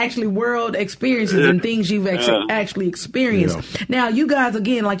about actually world experiences and things you've actually experienced. Yeah. Now, you guys,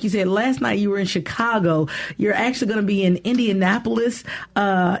 again, like you said, last night you were in Chicago. You're actually going to be in Indianapolis,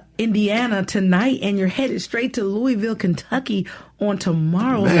 Indiana tonight, and you're headed straight to Louisville, Kentucky on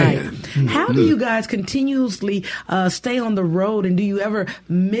tomorrow night. How do you guys continuously stay on the road, and do you ever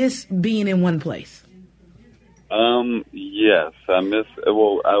miss being in one place? Yes, I miss.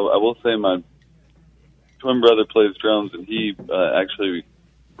 Well, I will say my twin brother plays drums, and he actually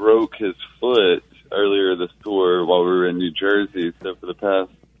broke his foot earlier this tour while we were in New Jersey. So for the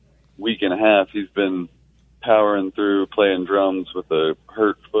past week and a half, he's been powering through playing drums with a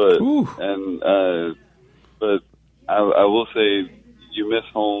hurt foot. Ooh. And but I will say you miss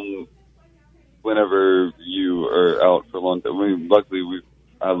home whenever you are out for a long time. Luckily,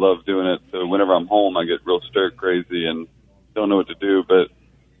 I love doing it, so whenever I'm home, I get real stir crazy and don't know what to do. But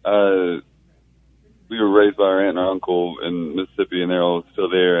we were raised by our aunt and our uncle in Mississippi, and they're all still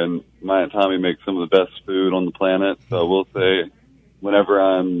there. And my Aunt Tommy makes some of the best food on the planet. So I will say, whenever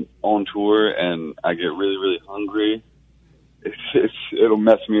I'm on tour and I get really, really hungry, it'll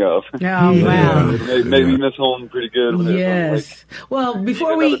mess me up. Oh, wow. It made me miss home pretty good. Yes. Well,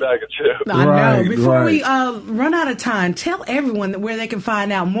 before we bag of chips. Before we run out of time, tell everyone where they can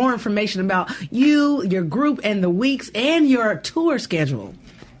find out more information about you, your group, and the weeks, and your tour schedule.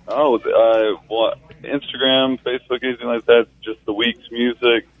 Well, Instagram, Facebook, anything like that, just the Weeks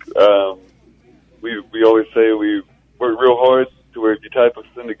music. We always say we work real hard to where if you type us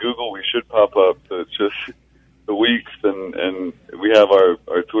into Google, we should pop up. So it's just the Weeks, and we have our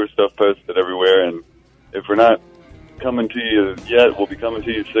tour stuff posted everywhere. And if we're not coming to you yet, we'll be coming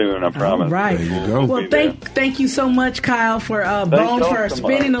to you soon, I promise. All right. There you go. Well, thank you so much, Kyle, for Bone, for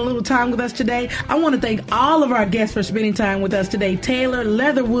spending a little time with us today. I want to thank all of our guests for spending time with us today. Taylor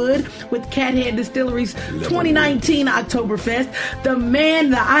Leatherwood with Cathead Distillery's 2019 Oktoberfest. The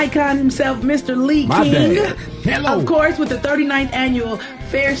man, the icon himself, Mr. Lee King. Hello. Of course, with the 39th annual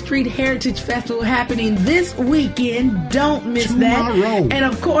Fair Street Heritage Festival happening this weekend. Don't miss that. And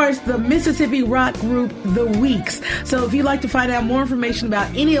of course, the Mississippi rock group, The Weeks. So if you'd like to find out more information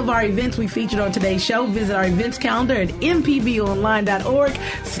about any of our events we featured on today's show, visit our events calendar at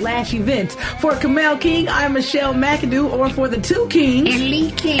mpbonline.org/events. For Kamel King, I'm Michelle McAdoo, or for the Two Kings. And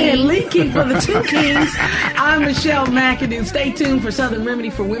Lee King. And Lee King for the Two Kings. I'm Michelle McAdoo. Stay tuned for Southern Remedy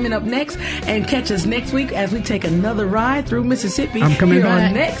for Women up next, and catch us next week as we take another ride through Mississippi. I'm coming back.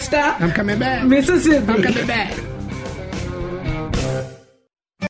 Next stop, I'm coming back. Mississippi. I'm coming back.